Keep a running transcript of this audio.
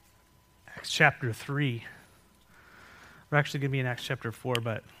Acts chapter 3. We're actually going to be in Acts chapter 4,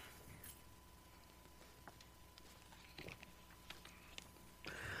 but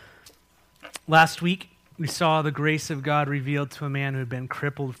last week we saw the grace of God revealed to a man who had been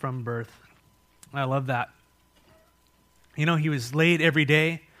crippled from birth. I love that. You know, he was laid every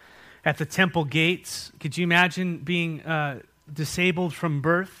day at the temple gates. Could you imagine being disabled from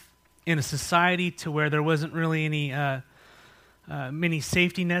birth in a society to where there wasn't really any many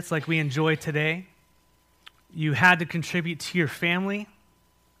safety nets like we enjoy today? You had to contribute to your family,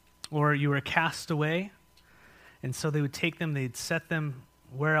 or you were cast away. And so they would take them, they'd set them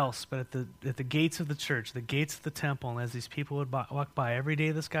where else but at the gates of the church, the gates of the temple. And as these people would walk by every day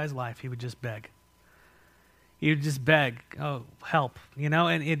of this guy's life, he would just beg. He would just beg, oh, help, you know?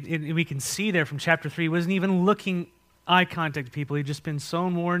 And we can see there from chapter 3, he wasn't even looking eye contact with people. He'd just been so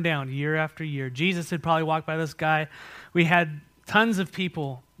worn down year after year. Jesus had probably walked by this guy. We had tons of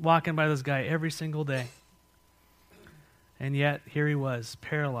people walking by this guy every single day. And yet, here he was,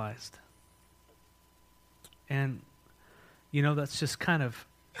 paralyzed. And, you know, that's just kind of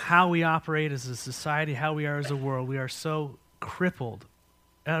how we operate as a society, how we are as a world. We are so crippled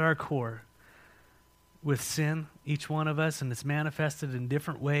at our core with sin, each one of us, and it's manifested in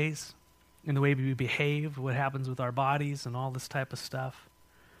different ways, in the way we behave, what happens with our bodies, and all this type of stuff.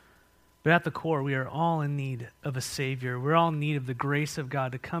 But at the core, we are all in need of a Savior. We're all in need of the grace of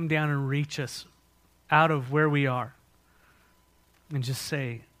God to come down and reach us out of where we are and just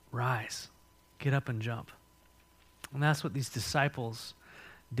say, rise, get up and jump. And that's what these disciples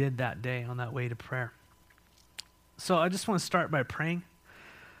did that day on that way to prayer. So I just want to start by praying,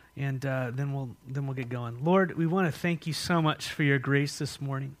 and then we'll get going. Lord, we want to thank you so much for your grace this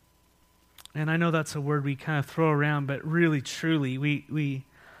morning. And I know that's a word we kind of throw around, but really, truly, we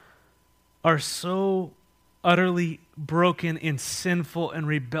are so utterly broken and sinful and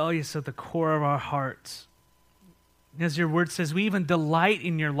rebellious at the core of our hearts. As your word says, we even delight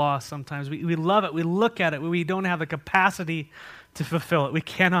in your law sometimes. We love it. We look at it. We don't have the capacity to fulfill it. We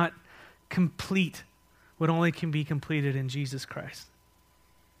cannot complete what only can be completed in Jesus Christ.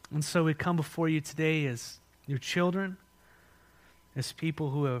 And so we come before you today as your children, as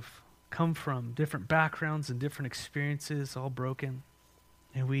people who have come from different backgrounds and different experiences, all broken.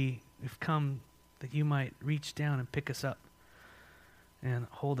 And we've come that you might reach down and pick us up and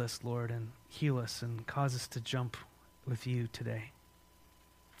hold us, Lord, and heal us and cause us to jump with you today.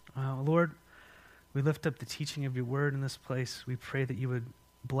 Lord, we lift up the teaching of your word in this place. We pray that you would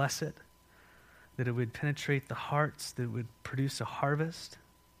bless it, that it would penetrate the hearts, that it would produce a harvest,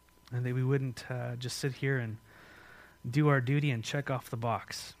 and that we wouldn't just sit here and do our duty and check off the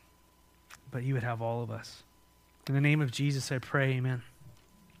box, but you would have all of us. In the name of Jesus, I pray, amen.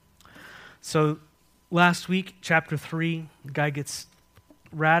 So last week, chapter 3, the guy gets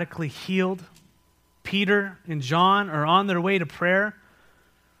radically healed. Peter and John are on their way to prayer.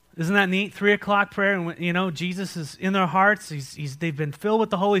 Isn't that neat? 3 o'clock prayer, and you know, Jesus is in their hearts. They've been filled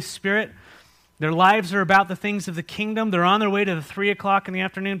with the Holy Spirit. Their lives are about the things of the kingdom. They're on their way to the 3 o'clock in the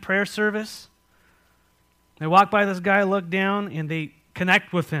afternoon prayer service. They walk by this guy, look down, and they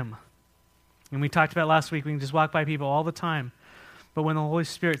connect with him. And we talked about last week, we can just walk by people all the time. But when the Holy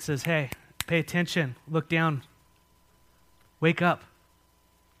Spirit says, hey, pay attention, look down, wake up,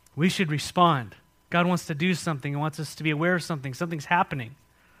 we should respond. God wants to do something. He wants us to be aware of something. Something's happening.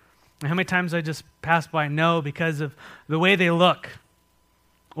 And how many times I just pass by no because of the way they look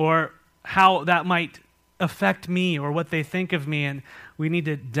or how that might affect me or what they think of me. And we need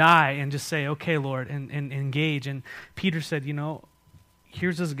to die and just say, okay, Lord, and engage. And Peter said, you know,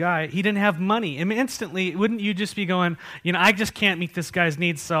 here's this guy. He didn't have money. I mean, instantly, wouldn't you just be going, you know, I just can't meet this guy's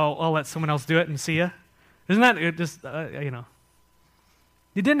needs, so I'll let someone else do it and see ya? Isn't that just, you know?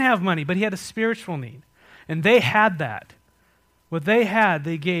 He didn't have money, but he had a spiritual need. And they had that. What they had,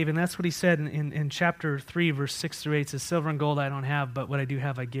 they gave. And that's what he said in chapter 3, verse 6 through 8. It says, silver and gold I don't have, but what I do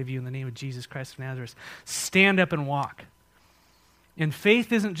have I give you in the name of Jesus Christ of Nazareth. Stand up and walk. And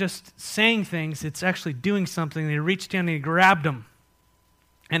faith isn't just saying things, it's actually doing something. They reached down and he grabbed him.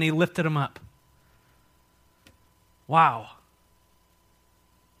 And he lifted him up. Wow.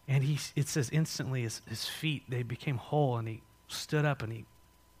 And it says instantly his feet, they became whole, and he stood up and he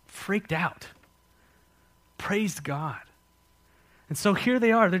freaked out. Praised God. And so here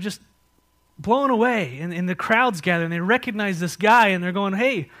they are. They're just blown away. And the crowd's gathering. They recognize this guy and they're going,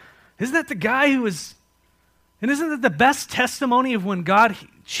 hey, isn't that the guy who was... And isn't that the best testimony of when God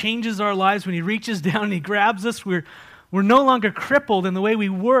changes our lives, when he reaches down and he grabs us? We're no longer crippled in the way we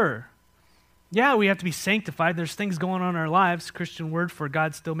were. Yeah, we have to be sanctified. There's things going on in our lives. Christian word for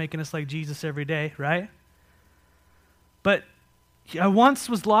God still making us like Jesus every day, right? But I once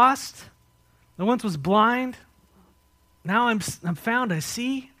was lost, I once was blind. Now I'm found, I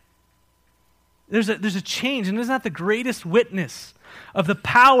see. There's a change, and isn't that the greatest witness of the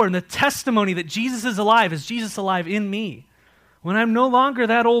power and the testimony that Jesus is alive? Is Jesus alive in me? When I'm no longer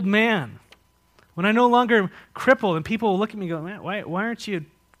that old man, when I'm no longer crippled, and people will look at me and go, man, why aren't you,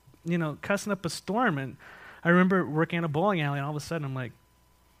 cussing up a storm? And I remember working in a bowling alley, and all of a sudden I'm like,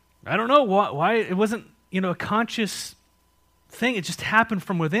 I don't know why it wasn't, a conscious thing. It just happened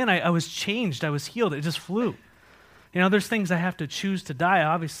from within. I was changed. I was healed. It just flew. There's things I have to choose to die,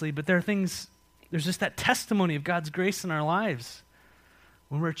 obviously, but there's just that testimony of God's grace in our lives.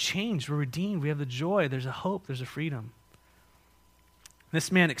 When we're changed, we're redeemed, we have the joy, there's a hope, there's a freedom. This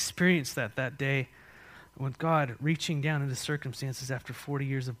man experienced that day when God reaching down into circumstances after 40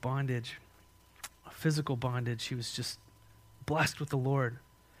 years of bondage, physical bondage. He was just blessed with the Lord.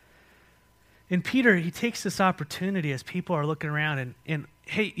 And Peter, he takes this opportunity as people are looking around and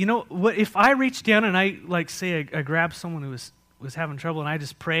hey, what? If I reach down and I I grabbed someone who was having trouble and I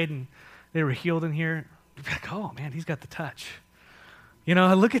just prayed and they were healed in here, you'd be like, oh man, he's got the touch.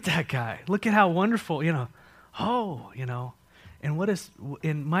 Look at that guy. Look at how wonderful,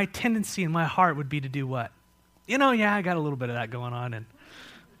 and my tendency in my heart would be to do what? I got a little bit of that going on, and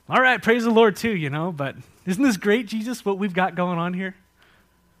all right, praise the Lord too, but isn't this great, Jesus, what we've got going on here?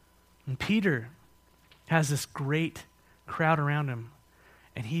 And Peter has this great crowd around him,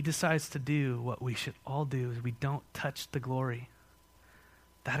 and he decides to do what we should all do, is we don't touch the glory.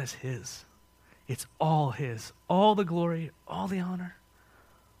 That is his. It's all his. All the glory, all the honor,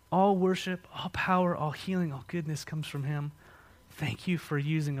 all worship, all power, all healing, all goodness comes from him. Thank you for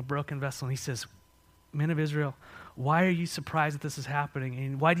using a broken vessel. And he says, men of Israel, why are you surprised that this is happening?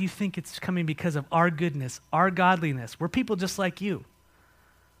 And why do you think it's coming? Because of our goodness, our godliness. We're people just like you.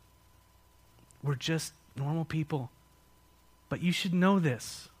 We're just normal people. But you should know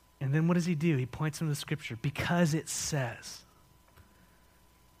this. And then what does he do? He points them to the scripture. Because it says.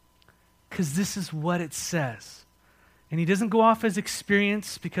 Because this is what it says. And he doesn't go off his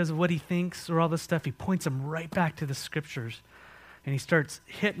experience because of what he thinks or all this stuff. He points them right back to the scriptures. And he starts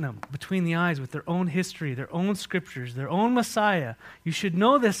hitting them between the eyes with their own history, their own scriptures, their own Messiah. You should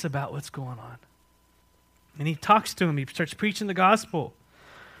know this about what's going on. And he talks to him. He starts preaching the gospel.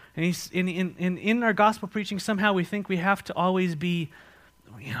 And he's in our gospel preaching, somehow we think we have to always be,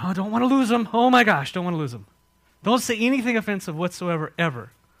 don't want to lose them. Oh my gosh, don't want to lose them. Don't say anything offensive whatsoever,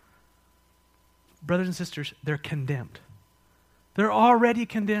 ever. Brothers and sisters, they're condemned. They're already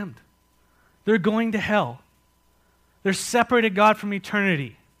condemned. They're going to hell. They're separated God from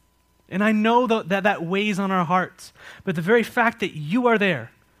eternity. And I know that weighs on our hearts. But the very fact that you are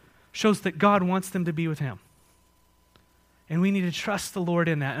there shows that God wants them to be with him. And we need to trust the Lord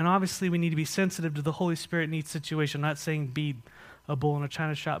in that. And obviously we need to be sensitive to the Holy Spirit in each situation. I'm not saying be a bull in a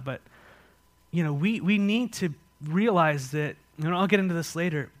china shop, but we need to realize that, I'll get into this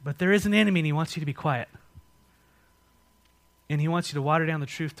later, but there is an enemy and he wants you to be quiet. And he wants you to water down the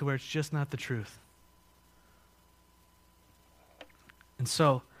truth to where it's just not the truth. And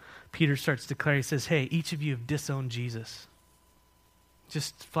so Peter starts declaring, he says, hey, each of you have disowned Jesus.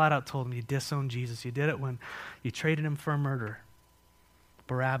 Just flat out told him you disowned Jesus. You did it when you traded him for a murderer.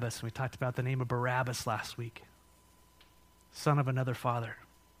 Barabbas, and we talked about the name of Barabbas last week. Son of another father.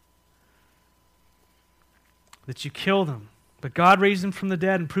 That you killed him. But God raised him from the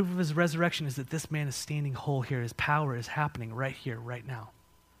dead, and proof of his resurrection is that this man is standing whole here. His power is happening right here, right now.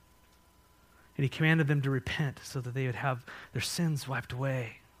 And he commanded them to repent so that they would have their sins wiped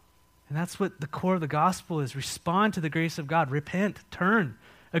away. And that's what the core of the gospel is. Respond to the grace of God. Repent, turn,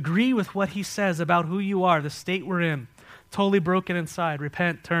 agree with what he says about who you are, the state we're in, totally broken inside.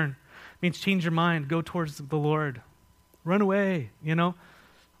 Repent, turn. It means change your mind, go towards the Lord. Run away,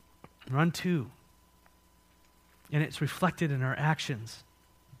 Run to. And it's reflected in our actions.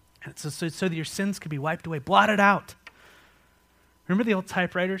 And so that your sins can be wiped away, blotted out. Remember the old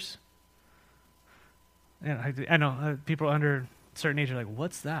typewriters? And I know people under a certain age are like,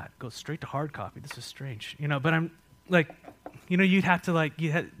 what's that? Goes straight to hard copy. This is strange. But I'm like, you'd have to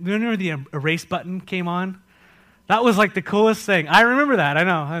remember the erase button came on? That was like the coolest thing. I remember that. I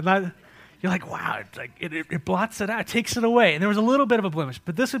know. You're like, wow, it's like it blots it out, it takes it away. And there was a little bit of a blemish,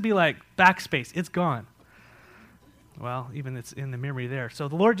 but this would be like backspace. It's gone. Well, even it's in the memory there. So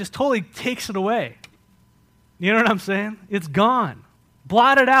the Lord just totally takes it away. You know what I'm saying? It's gone.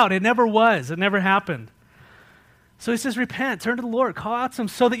 Blotted out. It never was. It never happened. So he says, repent, turn to the Lord, call out to him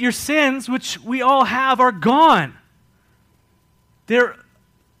so that your sins, which we all have, are gone. They're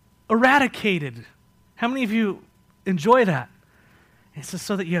eradicated. How many of you enjoy that? And it says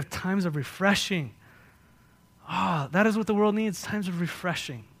so that you have times of refreshing. That is what the world needs, times of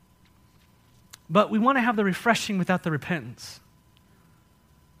refreshing. But we want to have the refreshing without the repentance.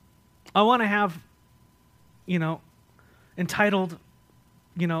 I want to have, entitled,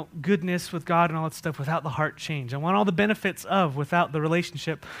 goodness with God and all that stuff without the heart change. I want all the benefits of without the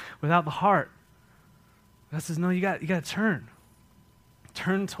relationship, without the heart. God says, no, you got to turn.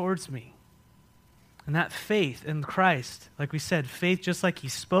 Turn towards me. And that faith in Christ, like we said, faith just like he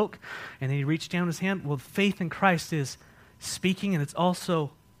spoke and then he reached down his hand. Well, faith in Christ is speaking, and it's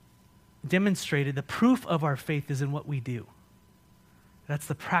also demonstrated. The proof of our faith is in what we do. That's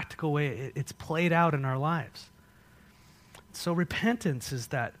the practical way it's played out in our lives. So repentance is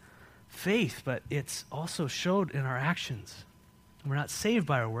that faith, but it's also showed in our actions. We're not saved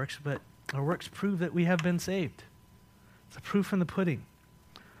by our works, but our works prove that we have been saved. It's a proof in the pudding.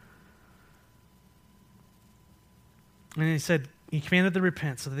 And he said, he commanded them to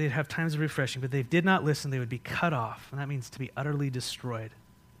repent so that they'd have times of refreshing, but they did not listen, they would be cut off. And that means to be utterly destroyed.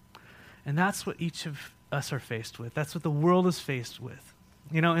 And that's what each of us are faced with. That's what the world is faced with.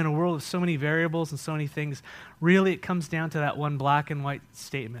 In a world of so many variables and so many things, really it comes down to that one black and white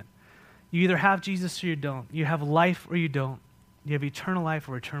statement. You either have Jesus or you don't. You have life or you don't. You have eternal life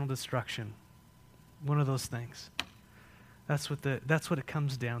or eternal destruction. One of those things. That's what it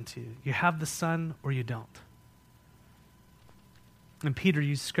comes down to. You have the Son or you don't. And Peter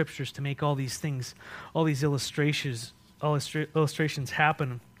used scriptures to make all these things, all these illustrations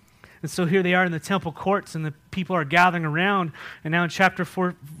happen. And so here they are in the temple courts, and the people are gathering around. And now in chapter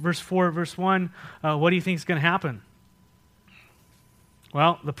 4, verse 1, what do you think is going to happen?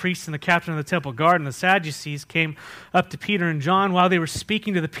 Well, the priests and the captain of the temple guard and the Sadducees came up to Peter and John while they were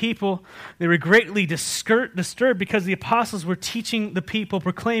speaking to the people. They were greatly disturbed because the apostles were teaching the people,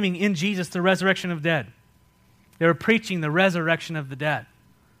 proclaiming in Jesus the resurrection of the dead. They were preaching the resurrection of the dead.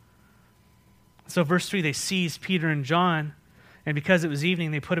 So verse 3, they seized Peter and John, and because it was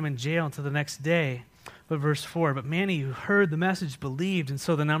evening, they put him in jail until the next day. But verse 4, but many who heard the message believed, and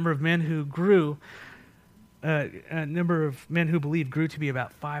so the number of men who believed grew to be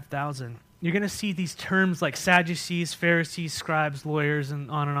about 5,000. You're going to see these terms like Sadducees, Pharisees, scribes, lawyers,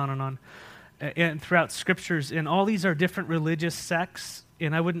 and on and on and on. And throughout scriptures, and all these are different religious sects,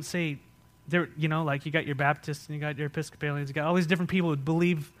 and I wouldn't say, they're, like you got your Baptists and you got your Episcopalians, you got all these different people who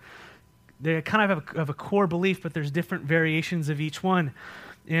believe. They kind of have a core belief, but there's different variations of each one.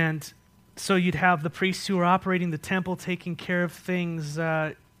 And so you'd have the priests who are operating the temple, taking care of things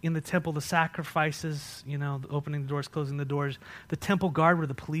in the temple, the sacrifices, opening the doors, closing the doors. The temple guard were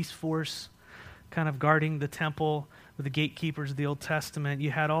the police force, kind of guarding the temple with the gatekeepers of the Old Testament.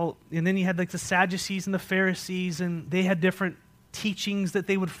 And then you had like the Sadducees and the Pharisees, and they had different teachings that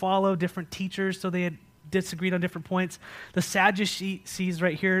they would follow, different teachers, so they had disagreed on different points. The Sadducees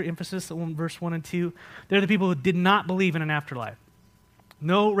right here, emphasis on verse 1 and 2, they're the people who did not believe in an afterlife.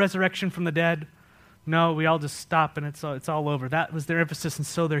 No resurrection from the dead. No, we all just stop and it's all over. That was their emphasis, and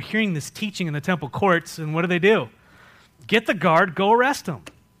so they're hearing this teaching in the temple courts, and what do? Get the guard, go arrest them.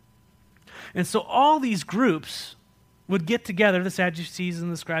 And so all these groups would get together, the Sadducees and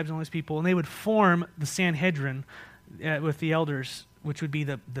the scribes and all these people, and they would form the Sanhedrin with the elders, which would be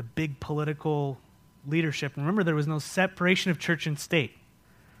the big political leadership. Remember, there was no separation of church and state.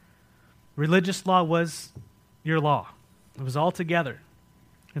 Religious law was your law. It was all together.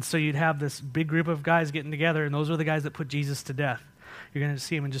 And so you'd have this big group of guys getting together, and those are the guys that put Jesus to death. You're going to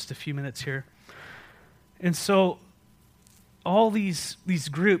see him in just a few minutes here. And so all these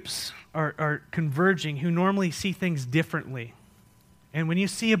groups are converging who normally see things differently. And when you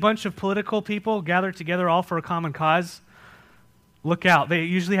see a bunch of political people gathered together all for a common cause, look out. They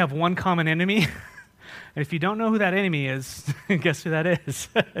usually have one common enemy. And if you don't know who that enemy is, guess who that is?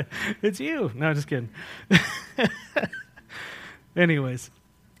 It's you. No, just kidding. Anyways,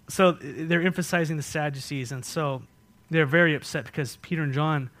 so they're emphasizing the Sadducees, and so they're very upset because Peter and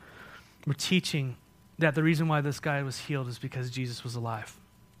John were teaching that the reason why this guy was healed is because Jesus was alive.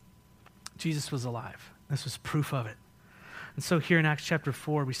 Jesus was alive. This was proof of it. And so here in Acts chapter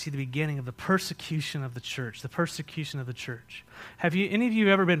 4, we see the beginning of the persecution of the church, the persecution of the church. Have any of you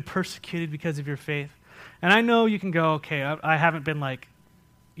ever been persecuted because of your faith? And I know you can go, okay, I haven't been like,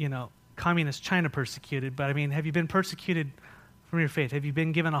 communist China persecuted, but I mean, have you been persecuted from your faith? Have you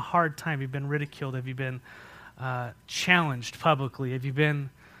been given a hard time? Have you been ridiculed? Have you been challenged publicly? Have you been,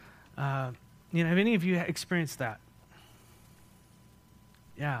 have any of you experienced that?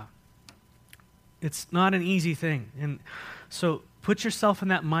 Yeah. It's not an easy thing. And so put yourself in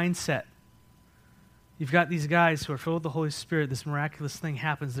that mindset. You've got these guys who are filled with the Holy Spirit. This miraculous thing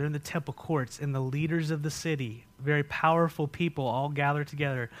happens. They're in the temple courts, and the leaders of the city, very powerful people, all gather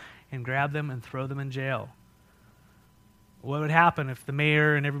together and grab them and throw them in jail. What would happen if the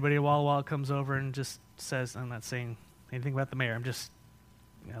mayor and everybody at Walla Walla comes over and just says, I'm not saying anything about the mayor,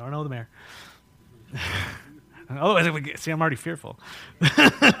 I don't know the mayor. Otherwise, see, I'm already fearful.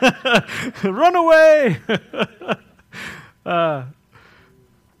 Run away!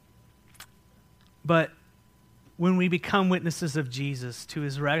 But when we become witnesses of Jesus to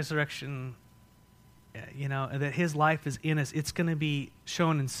his resurrection, that his life is in us, it's going to be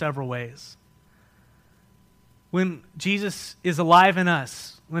shown in several ways. When Jesus is alive in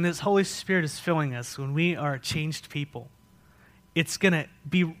us, when his Holy Spirit is filling us, when we are changed people, it's going to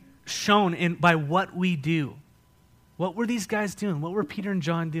be shown by what we do. What were these guys doing? What were Peter and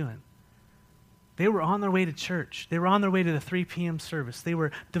John doing? They were on their way to church. They were on their way to the 3 p.m. service. They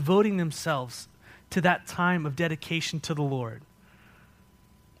were devoting themselves to that time of dedication to the Lord,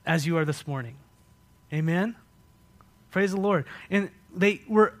 as you are this morning. Amen? Praise the Lord. And they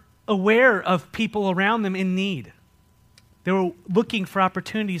were aware of people around them in need. They were looking for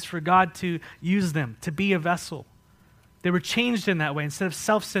opportunities for God to use them, to be a vessel. They were changed in that way. Instead of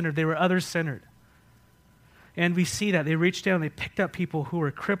self-centered, they were others-centered. And we see that. They reached down, they picked up people who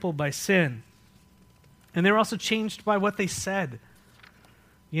were crippled by sin. And they were also changed by what they said.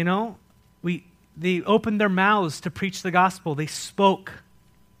 They opened their mouths to preach the gospel. They spoke.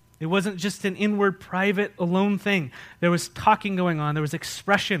 It wasn't just an inward, private, alone thing. There was talking going on. There was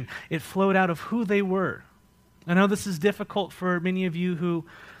expression. It flowed out of who they were. I know this is difficult for many of you who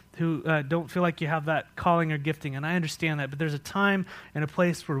don't feel like you have that calling or gifting, and I understand that. But there's a time and a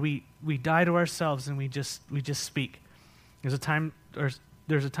place where we die to ourselves and we just speak. There's a time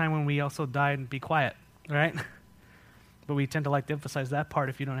when we also die and be quiet, right? But we tend to like to emphasize that part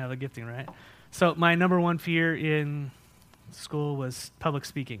if you don't have a gifting, right? So my number one fear in school was public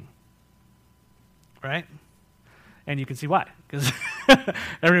speaking, right? And you can see why, because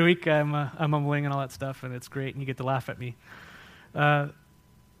every week I'm mumbling and all that stuff, and it's great, and you get to laugh at me.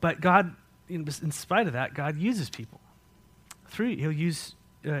 But God, in spite of that, God uses people through you.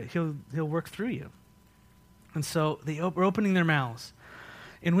 He'll work through you. And so they were opening their mouths.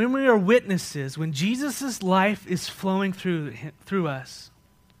 And when we are witnesses, when Jesus' life is flowing through us,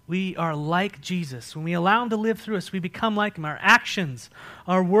 we are like Jesus. When we allow him to live through us, we become like him. Our actions,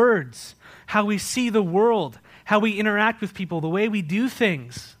 our words, how we see the world, how we interact with people, the way we do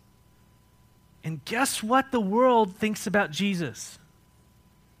things. And guess what the world thinks about Jesus?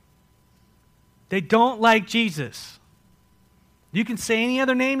 They don't like Jesus. You can say any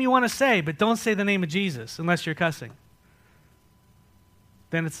other name you want to say, but don't say the name of Jesus unless you're cussing.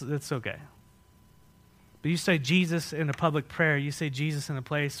 Then it's okay. But you say Jesus in a public prayer, you say Jesus in a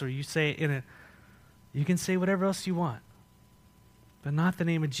place, or you can say whatever else you want, but not the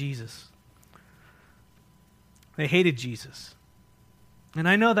name of Jesus. They hated Jesus. And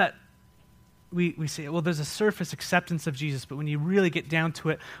I know that we say, well, there's a surface acceptance of Jesus, but when you really get down to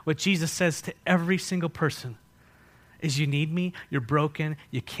it, what Jesus says to every single person is, you need me, you're broken,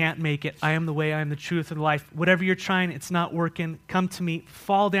 you can't make it, I am the way, I am the truth and life. Whatever you're trying, it's not working, come to me,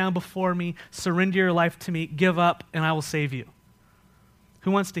 fall down before me, surrender your life to me, give up, and I will save you. Who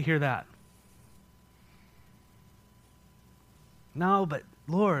wants to hear that? No, but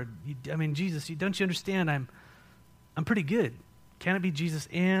Lord, Jesus, don't you understand? I'm pretty good. Can it be Jesus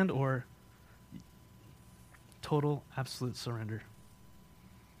or total, absolute surrender?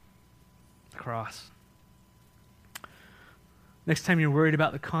 Cross. Next time you're worried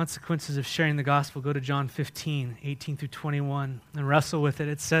about the consequences of sharing the gospel, go to John 15, 18 through 21, and wrestle with it.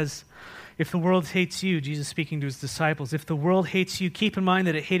 It says, if the world hates you, Jesus speaking to his disciples, if the world hates you, keep in mind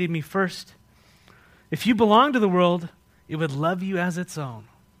that it hated me first. If you belong to the world, it would love you as its own.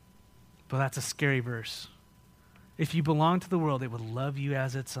 But that's a scary verse. If you belong to the world, it would love you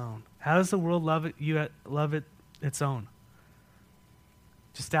as its own. How does the world love it its own?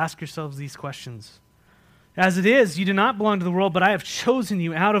 Just ask yourselves these questions. As it is, you do not belong to the world, but I have chosen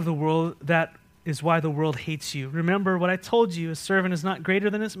you out of the world. That is why the world hates you. Remember what I told you, a servant is not greater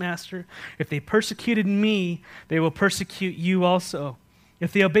than his master. If they persecuted me, they will persecute you also.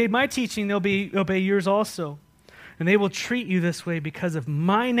 If they obeyed my teaching, they'll obey yours also. And they will treat you this way because of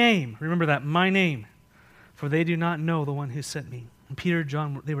my name. Remember that, my name. For they do not know the one who sent me. And Peter and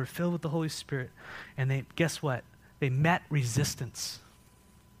John, they were filled with the Holy Spirit. And guess what? They met resistance.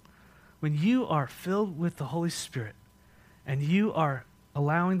 When you are filled with the Holy Spirit and you are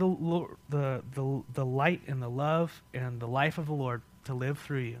allowing the light and the love and the life of the Lord to live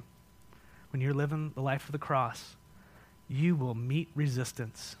through you, when you're living the life of the cross, you will meet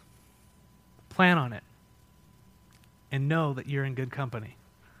resistance. Plan on it and know that you're in good company.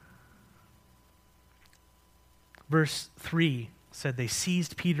 Verse 3 said they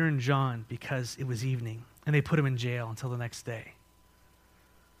seized Peter and John because it was evening. And they put him in jail until the next day.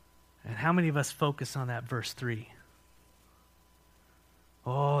 And how many of us focus on that verse 3?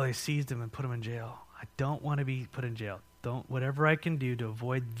 Oh, they seized him and put him in jail. I don't want to be put in jail. Whatever I can do to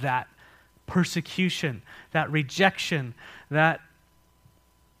avoid that persecution, that rejection, that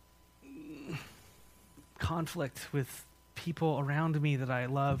conflict with people around me that I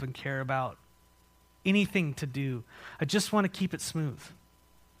love and care about. Anything to do. I just want to keep it smooth.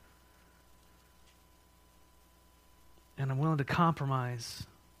 And I'm willing to compromise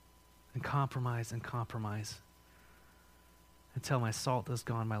and compromise and compromise until my salt is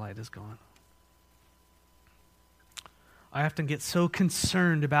gone, my light is gone. I often get so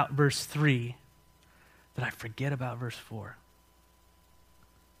concerned about verse 3 that I forget about verse 4.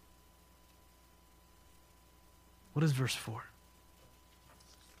 What is verse 4?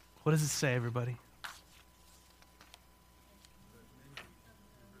 What does it say, everybody?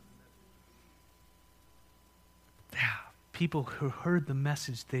 Yeah, people who heard the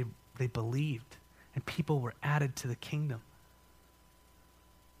message, they believed, and people were added to the kingdom.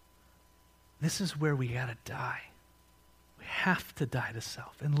 This is where we got to die. We have to die to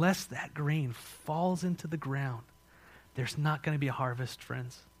self. Unless that grain falls into the ground, there's not going to be a harvest,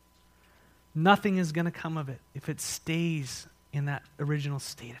 friends. Nothing is going to come of it. If it stays in that original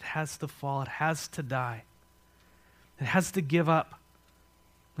state, it has to fall. It has to die. It has to give up.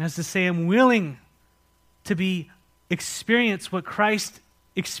 It has to say, I'm willing to experience what Christ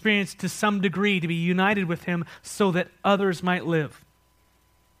experienced to some degree, to be united with him so that others might live.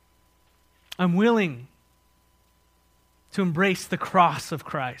 I'm willing to embrace the cross of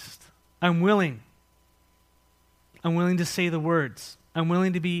Christ. I'm willing to say the words. I'm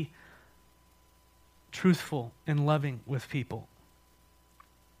willing to be truthful and loving with people.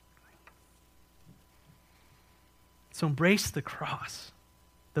 So embrace the cross,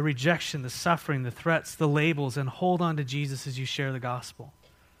 the rejection, the suffering, the threats, the labels, and hold on to Jesus as you share the gospel.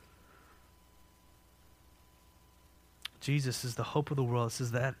 Jesus is the hope of the world. It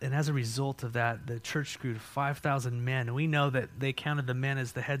says that, and as a result of that, the church grew to 5,000 men. And we know that they counted the men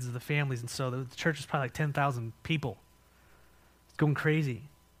as the heads of the families, and so the church is probably like 10,000 people. It's going crazy.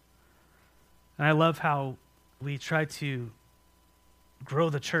 And I love how we try to grow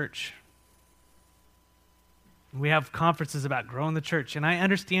the church. We have conferences about growing the church, and I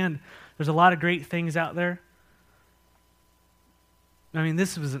understand there's a lot of great things out there. I mean,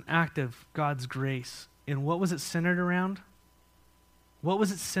 this was an act of God's grace. And what was it centered around? What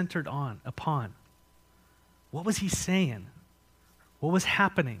was it centered upon? What was he saying? What was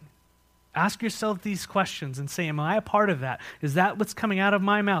happening? Ask yourself these questions and say, am I a part of that? Is that what's coming out of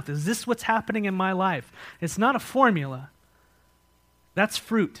my mouth? Is this what's happening in my life? It's not a formula. That's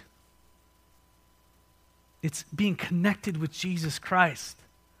fruit. It's being connected with Jesus Christ.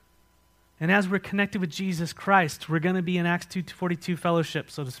 And as we're connected with Jesus Christ, we're going to be in Acts 2:42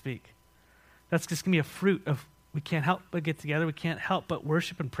 fellowship, so to speak. That's just going to be a fruit of, we can't help but get together. We can't help but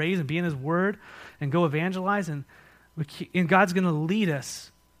worship and praise and be in his word and go evangelize. And God's going to lead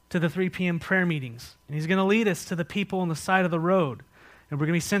us to the 3 p.m. prayer meetings. And he's going to lead us to the people on the side of the road. And we're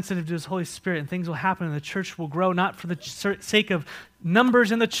going to be sensitive to his Holy Spirit, and things will happen, and the church will grow, not for the sake of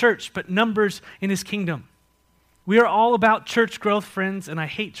numbers in the church, but numbers in his kingdom. We are all about church growth, friends, and I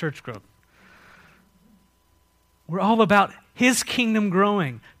hate church growth. We're all about his kingdom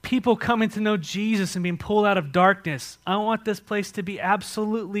growing, people coming to know Jesus and being pulled out of darkness. I want this place to be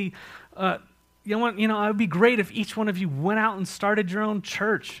absolutely, it would be great if each one of you went out and started your own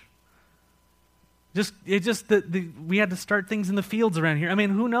church. We had to start things in the fields around here. I mean,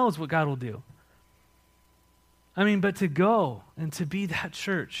 who knows what God will do? I mean, but to go and to be that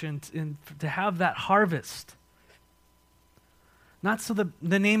church and to have that harvest, not so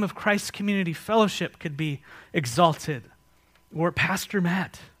the name of Christ Community Fellowship could be exalted, or Pastor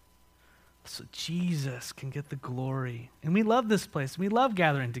Matt, so Jesus can get the glory. And we love this place. We love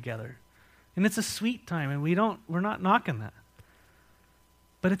gathering together. And it's a sweet time, and we're not knocking that.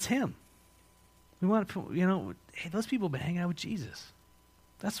 But it's him. We want to, hey, those people have been hanging out with Jesus.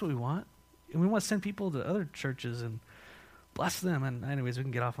 That's what we want. And we want to send people to other churches and bless them. And anyways, we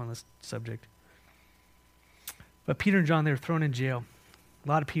can get off on this subject. But Peter and John, they were thrown in jail. A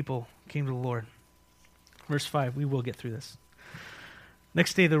lot of people came to the Lord. Verse 5, we will get through this.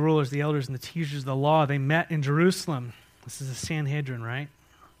 Next day, the rulers, the elders, and the teachers of the law, they met in Jerusalem. This is the Sanhedrin, right?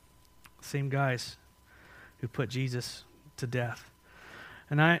 Same guys who put Jesus to death.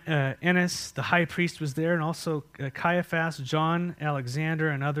 And Annas, the high priest, was there, and also Caiaphas, John, Alexander,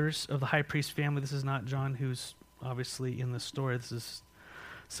 and others of the high priest family. This is not John who's obviously in the story. This is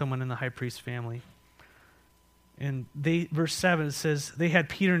someone in the high priest family. And verse 7, it says, they had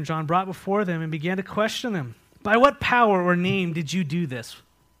Peter and John brought before them and began to question them. By what power or name did you do this?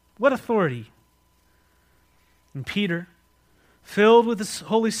 What authority? And Peter, filled with the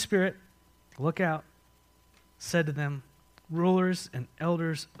Holy Spirit, look out, said to them, rulers and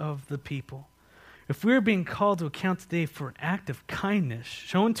elders of the people, if we are being called to account today for an act of kindness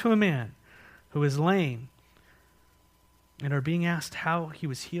shown to a man who is lame, and are being asked how he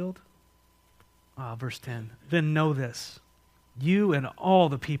was healed, verse 10, then know this, you and all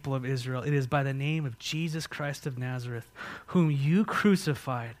the people of Israel, it is by the name of Jesus Christ of Nazareth, whom you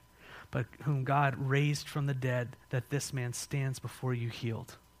crucified, but whom God raised from the dead, that this man stands before you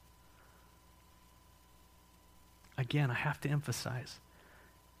healed. Again, I have to emphasize,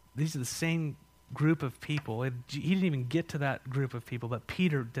 these are the same group of people. He didn't even get to that group of people, but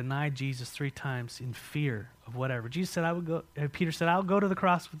Peter denied Jesus 3 times in fear of whatever. Jesus said, Peter said, I'll go to the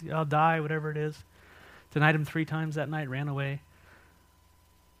cross with you, I'll die, whatever it is. Denied him 3 times that night, ran away.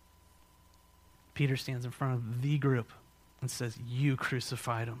 Peter stands in front of the group and says, you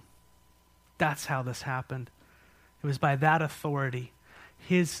crucified him. That's how this happened. It was by that authority.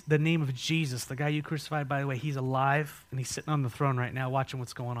 The name of Jesus, the guy you crucified, by the way, he's alive and he's sitting on the throne right now watching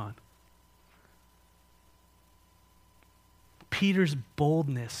what's going on. Peter's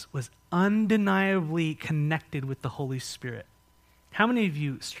boldness was undeniably connected with the Holy Spirit. How many of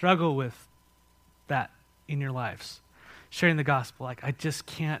you struggle with that in your lives? Sharing the gospel, like, I just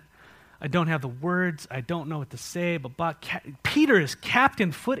can't, I don't have the words, I don't know what to say, but Peter is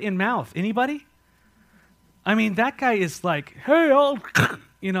captain foot in mouth. Anybody? I mean, that guy is like, hey,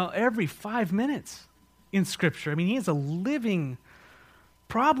 every 5 minutes in Scripture. I mean, he has a living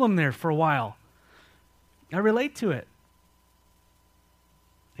problem there for a while. I relate to it.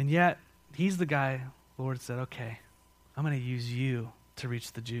 And yet, he's the guy, the Lord said, okay, I'm going to use you to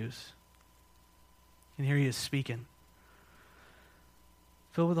reach the Jews. And here he is speaking.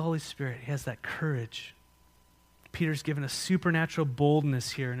 Filled with the Holy Spirit, he has that courage. Peter's given a supernatural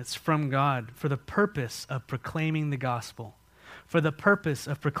boldness here, and it's from God for the purpose of proclaiming the gospel. For the purpose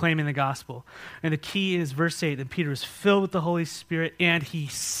of proclaiming the gospel. And the key is verse 8, that Peter was filled with the Holy Spirit, and he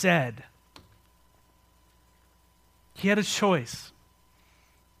said. He had a choice.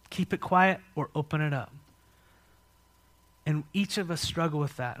 Keep it quiet or open it up. And each of us struggle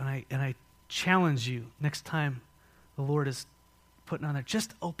with that. And I challenge you, next time the Lord is putting on there,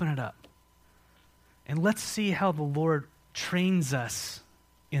 just open it up. And let's see how the Lord trains us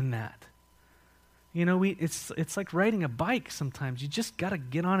in that. It's like riding a bike sometimes. You just got to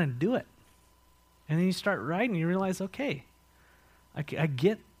get on and do it. And then you start riding and you realize, okay, I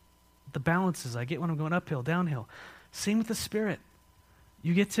get the balances. I get when I'm going uphill, downhill. Same with the Spirit.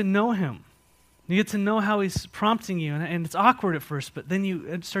 You get to know him. You get to know how he's prompting you. And it's awkward at first, but then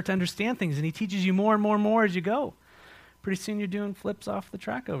you start to understand things, and he teaches you more and more and more as you go. Pretty soon you're doing flips off the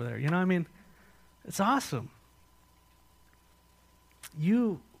track over there. It's awesome.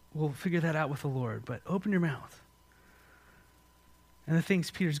 You will figure that out with the Lord, but open your mouth. And the things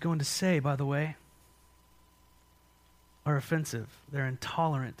Peter's going to say, by the way, are offensive. They're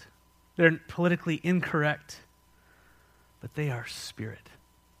intolerant. They're politically incorrect. But they are spirit.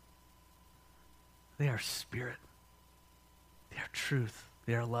 They are spirit. They are truth.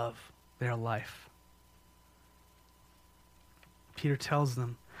 They are love. They are life. Peter tells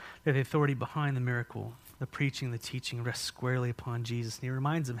them that the authority behind the miracle, the preaching, the teaching rests squarely upon Jesus. And he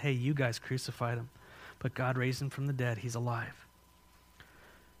reminds them, hey, you guys crucified him, but God raised him from the dead. He's alive.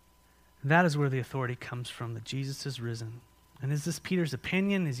 And that is where the authority comes from, that Jesus is risen. And is this Peter's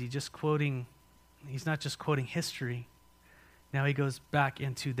opinion? Is he just quoting? He's not just quoting history. Now he goes back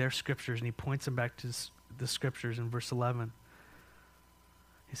into their scriptures and he points them back to the scriptures in verse 11.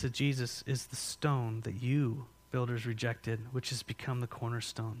 He said, Jesus is the stone that you builders rejected, which has become the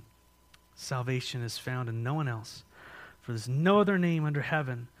cornerstone. Salvation is found in no one else, for there's no other name under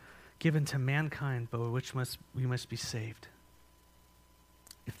heaven given to mankind by which we must be saved.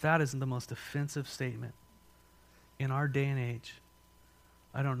 If that isn't the most offensive statement in our day and age,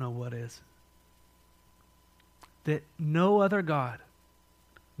 I don't know what is. That no other God,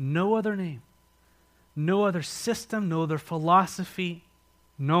 no other name, no other system, no other philosophy,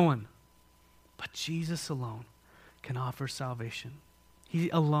 no one but Jesus alone can offer salvation. He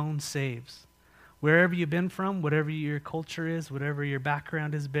alone saves. Wherever you've been from, whatever your culture is, whatever your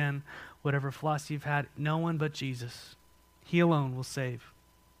background has been, whatever philosophy you've had, no one but Jesus. He alone will save.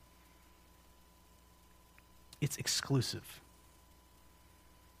 It's exclusive.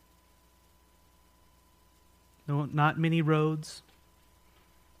 No, not many roads,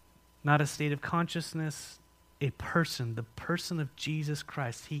 not a state of consciousness, a person, the person of Jesus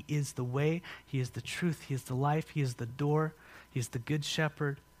Christ. He is the way, he is the truth, he is the life, he is the door, he is the good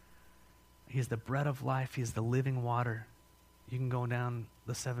shepherd, he is the bread of life, he is the living water. You can go down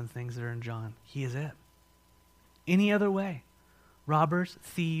the 7 things that are in John. He is it. Any other way, robbers,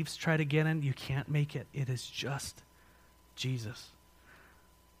 thieves try to get in, you can't make it. It is just Jesus.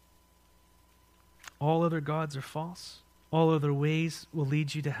 All other gods are false. All other ways will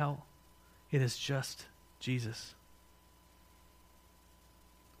lead you to hell. It is just Jesus.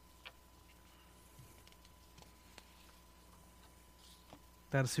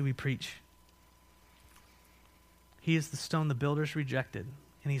 That is who we preach. He is the stone the builders rejected.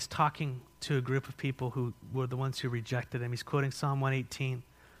 And he's talking to a group of people who were the ones who rejected him. He's quoting Psalm 118.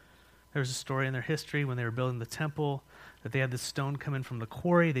 There was a story in their history when they were building the temple that they had this stone come in from the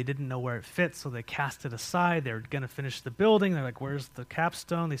quarry. They didn't know where it fit, so they cast it aside. They were going to finish the building. They're like, where's the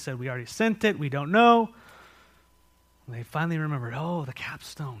capstone? They said, we already sent it. We don't know. And they finally remembered, oh, the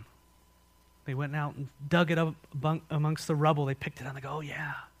capstone. They went out and dug it up amongst the rubble. They picked it up and they go, oh,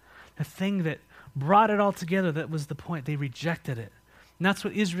 yeah. The thing that brought it all together, that was the point. They rejected it. And that's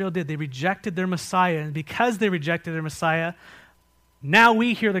what Israel did. They rejected their Messiah. And because they rejected their Messiah, now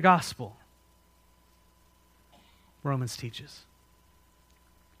we hear the gospel. Romans teaches.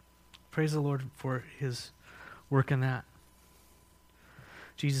 Praise the Lord for his work in that.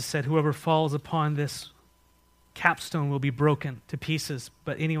 Jesus said, whoever falls upon this capstone will be broken to pieces,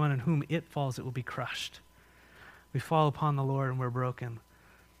 but anyone in whom it falls, it will be crushed. We fall upon the Lord and we're broken.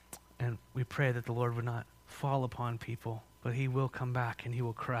 And we pray that the Lord would not fall upon people, but he will come back and he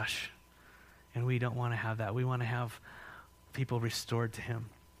will crush. And we don't want to have that. We want to have people restored to him.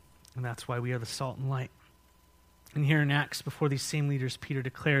 And that's why we are the salt and light. And here in Acts, before these same leaders, Peter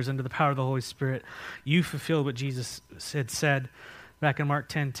declares, under the power of the Holy Spirit, you fulfilled what Jesus had said back in Mark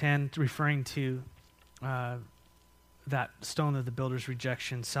 10:10, referring to that stone of the builder's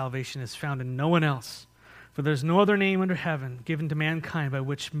rejection. Salvation is found in no one else, for there's no other name under heaven given to mankind by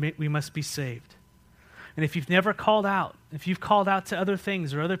which we must be saved. And if you've never called out, if you've called out to other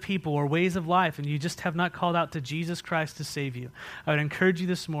things or other people or ways of life and you just have not called out to Jesus Christ to save you, I would encourage you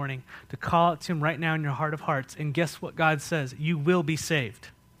this morning to call out to him right now in your heart of hearts. And guess what God says? You will be saved.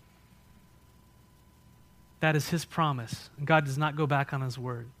 That is his promise. And God does not go back on his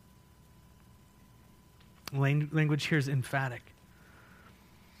word. Language here is emphatic.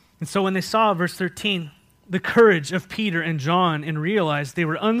 And so when they saw, verse 13, the courage of Peter and John and realized they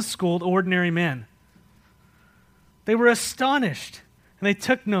were unschooled, ordinary men, they were astonished, and they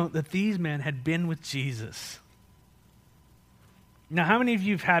took note that these men had been with Jesus. Now, how many of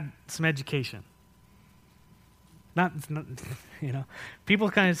you have had some education? Not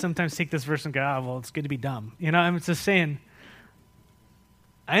people kind of sometimes take this verse and go, oh, well, it's good to be dumb. I'm just saying,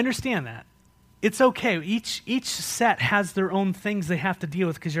 I understand that. It's okay. Each set has their own things they have to deal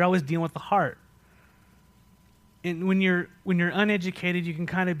with because you're always dealing with the heart. And when you're uneducated, you can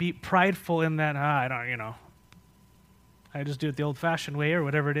kind of be prideful in that, I just do it the old-fashioned way or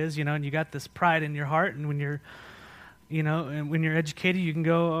whatever it is, and you got this pride in your heart. And when you're, and when you're educated, you can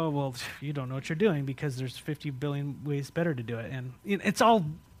go, oh, well, you don't know what you're doing because there's 50 billion ways better to do it. And it's all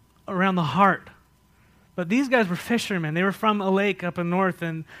around the heart. But these guys were fishermen. They were from a lake up in north,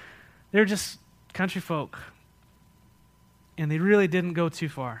 and they're just country folk. And they really didn't go too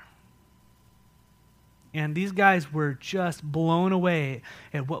far. And these guys were just blown away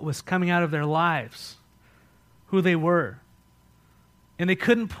at what was coming out of their lives, who they were. And they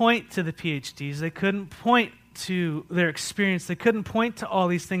couldn't point to the PhDs. They couldn't point to their experience. They couldn't point to all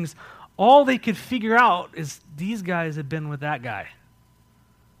these things. All they could figure out is these guys had been with that guy.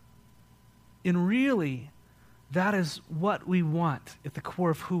 And really, that is what we want at the core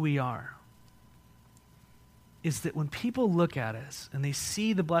of who we are. Is that when people look at us and they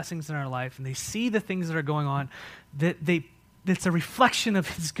see the blessings in our life and they see the things that are going on, that it's a reflection of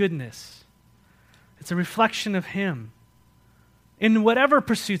his goodness. It's a reflection of him. In whatever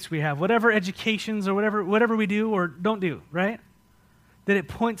pursuits we have, whatever educations or whatever we do or don't do, right? That it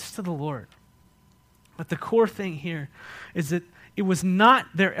points to the Lord. But the core thing here is that it was not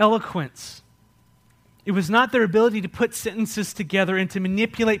their eloquence. It was not their ability to put sentences together and to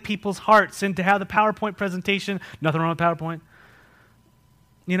manipulate people's hearts and to have the PowerPoint presentation. Nothing wrong with PowerPoint.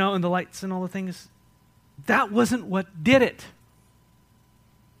 And the lights and all the things. That wasn't what did it.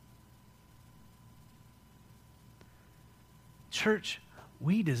 Church,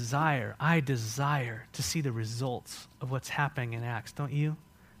 I desire to see the results of what's happening in Acts, don't you?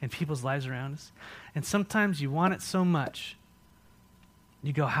 In people's lives around us. And sometimes you want it so much,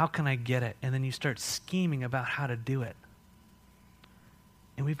 you go, how can I get it? And then you start scheming about how to do it.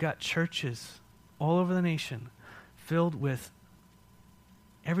 And we've got churches all over the nation filled with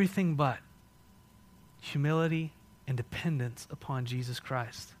everything but humility and dependence upon Jesus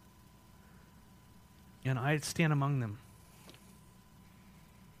Christ. And I stand among them.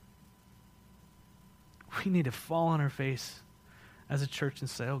 We need to fall on our face as a church and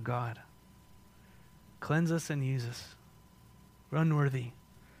say, oh God, cleanse us and use us. We're unworthy.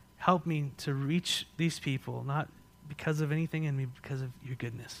 Help me to reach these people, not because of anything in me, but because of your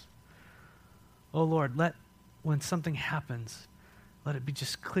goodness. Oh Lord, when something happens, let it be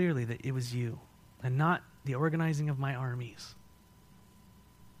just clearly that it was you and not the organizing of my armies.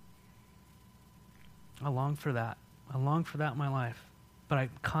 I long for that. I long for that in my life. But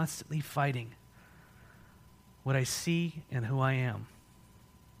I'm constantly fighting what I see and who I am.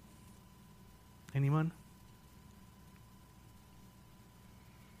 Anyone?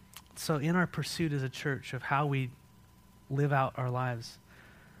 So in our pursuit as a church of how we live out our lives,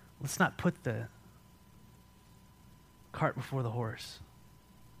 let's not put the cart before the horse.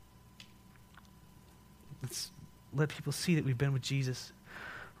 Let's let people see that we've been with Jesus.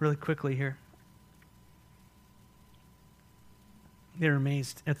 Really quickly here. They're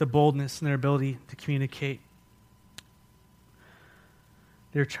amazed at the boldness and their ability to communicate.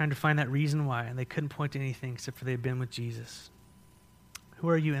 They were trying to find that reason why, and they couldn't point to anything except for they'd been with Jesus. Who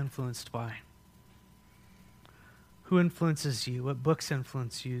are you influenced by? Who influences you? What books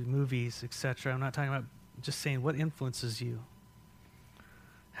influence you? Movies, etc. I'm not talking about, just saying what influences you.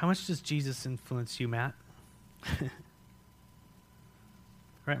 How much does Jesus influence you, Matt?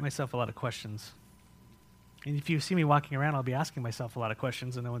 Write myself a lot of questions. And if you see me walking around, I'll be asking myself a lot of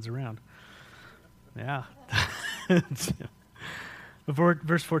questions and no one's around. Yeah.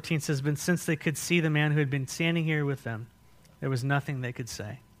 Verse 14 says, but since they could see the man who had been standing here with them, there was nothing they could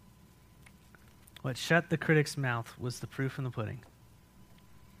say. What shut the critic's mouth was the proof in the pudding.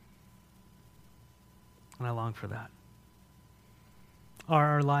 And I long for that. Are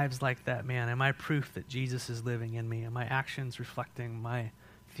our lives like that, man? Am I proof that Jesus is living in me? Are my actions reflecting my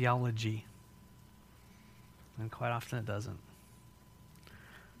theology? And quite often it doesn't.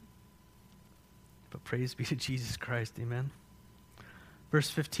 But praise be to Jesus Christ, amen? Verse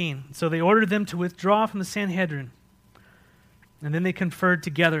 15, so they ordered them to withdraw from the Sanhedrin. And then they conferred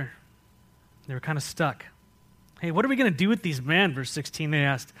together. They were kind of stuck. Hey, what are we going to do with these men? Verse 16, they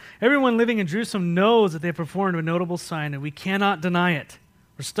asked. Everyone living in Jerusalem knows that they performed a notable sign, and we cannot deny it.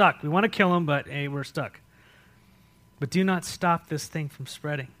 We're stuck. We want to kill them, but hey, we're stuck. But do not stop this thing from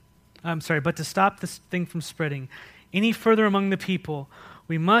spreading. But to stop this thing from spreading any further among the people,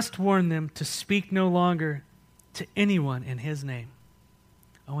 we must warn them to speak no longer to anyone in his name.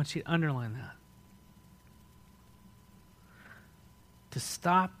 I want you to underline that. To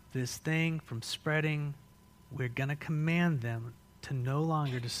stop this thing from spreading, we're going to command them to no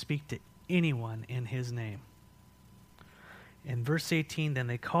longer to speak to anyone in his name. In verse 18, then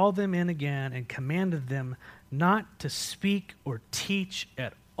they called them in again and commanded them not to speak or teach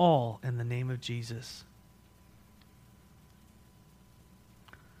at all in the name of Jesus.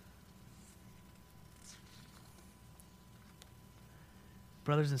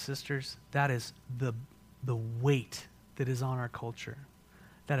 Brothers and sisters, that is the weight that is on our culture.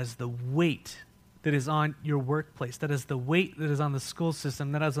 That is the weight that is on your workplace. That is the weight that is on the school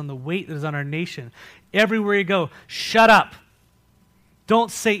system. That is on the weight that is on our nation. Everywhere you go, shut up.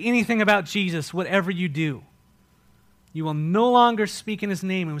 Don't say anything about Jesus, whatever you do. You will no longer speak in his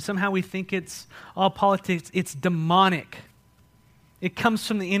name. And somehow we think it's all politics. It's demonic. It comes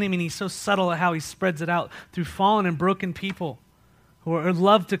from the enemy, and he's so subtle at how he spreads it out through fallen and broken people who are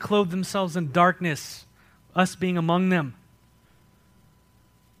love to clothe themselves in darkness, us being among them.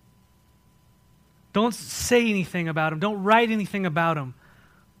 Don't say anything about him. Don't write anything about him.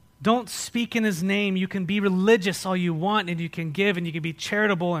 Don't speak in his name. You can be religious all you want, and you can give, and you can be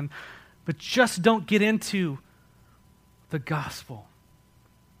charitable, but just don't get into the gospel.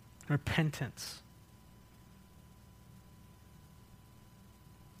 Repentance.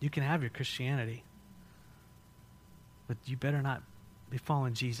 You can have your Christianity, but you better not be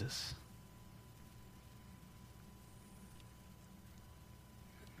following Jesus.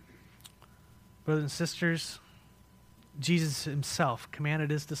 Brothers and sisters, Jesus himself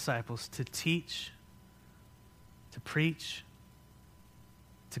commanded his disciples to teach, to preach,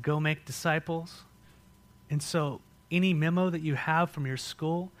 to go make disciples. And so any memo that you have from your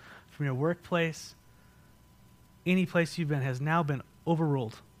school, from your workplace, any place you've been has now been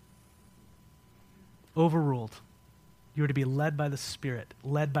overruled. Overruled. You are to be led by the Spirit.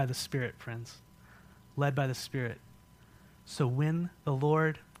 Led by the Spirit, friends. Led by the Spirit. So when the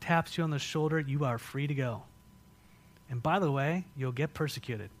Lord taps you on the shoulder, you are free to go. And by the way, you'll get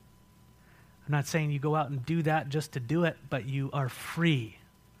persecuted. I'm not saying you go out and do that just to do it, but you are free.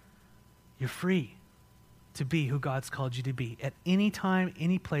 You're free to be who God's called you to be at any time,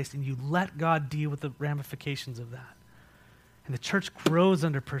 any place, and you let God deal with the ramifications of that. And the church grows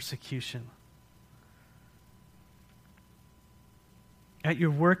under persecution. At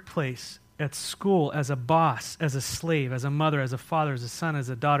your workplace, at school, as a boss, as a slave, as a mother, as a father, as a son, as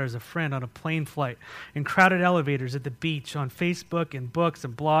a daughter, as a friend, on a plane flight, in crowded elevators, at the beach, on Facebook, and books,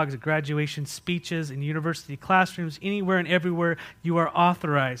 and blogs, at graduation speeches, in university classrooms, anywhere and everywhere, you are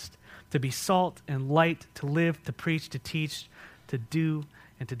authorized to be salt and light, to live, to preach, to teach, to do,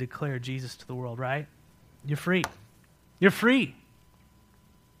 and to declare Jesus to the world, right? You're free. You're free.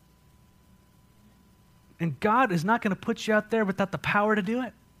 And God is not going to put you out there without the power to do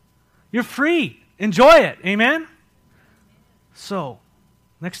it. You're free. Enjoy it. Amen? So,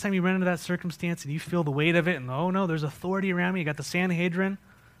 next time you run into that circumstance and you feel the weight of it and, oh no, there's authority around me, you got the Sanhedrin,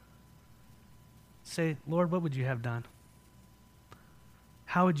 say, Lord, what would you have done?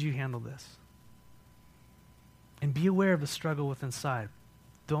 How would you handle this? And be aware of the struggle within inside.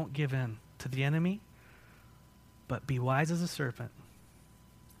 Don't give in to the enemy, but be wise as a serpent,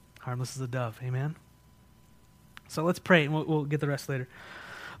 harmless as a dove. Amen? So let's pray, and we'll get the rest later.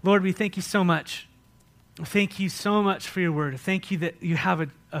 Lord, we thank you so much. Thank you so much for your word. Thank you that you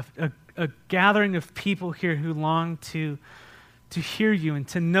have a gathering of people here who long to hear you and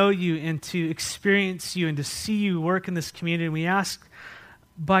to know you and to experience you and to see you work in this community. And we ask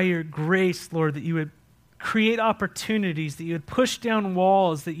by your grace, Lord, that you would create opportunities, that you would push down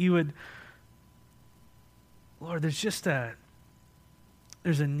walls, that you would, Lord, there's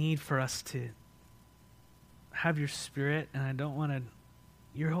a need for us to have your Spirit, and I don't want to,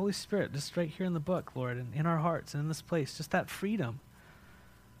 your Holy Spirit, just right here in the book, Lord, and in our hearts and in this place, just that freedom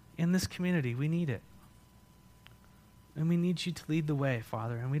in this community. We need it. And we need you to lead the way,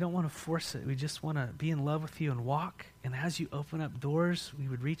 Father, and we don't want to force it. We just want to be in love with you and walk, and as you open up doors, we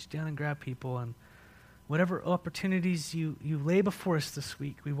would reach down and grab people, and whatever opportunities you lay before us this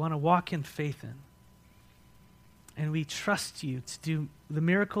week, we want to walk in faith in. And we trust you to do the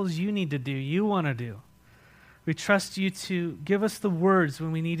miracles you need to do, you want to do. We trust you to give us the words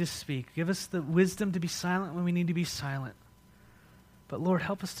when we need to speak. Give us the wisdom to be silent when we need to be silent. But Lord,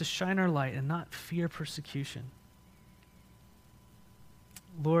 help us to shine our light and not fear persecution.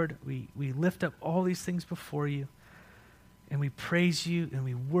 Lord, we lift up all these things before you, and we praise you, and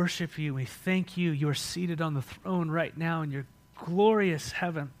we worship you, and we thank you. You are seated on the throne right now in your glorious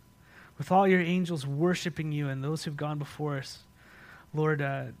heaven with all your angels worshiping you and those who've gone before us. Lord,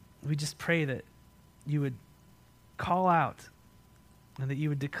 we just pray that you would call out and that you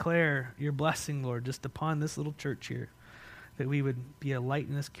would declare your blessing, Lord, just upon this little church here, that we would be a light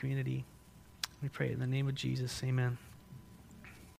in this community. We pray in the name of Jesus. Amen.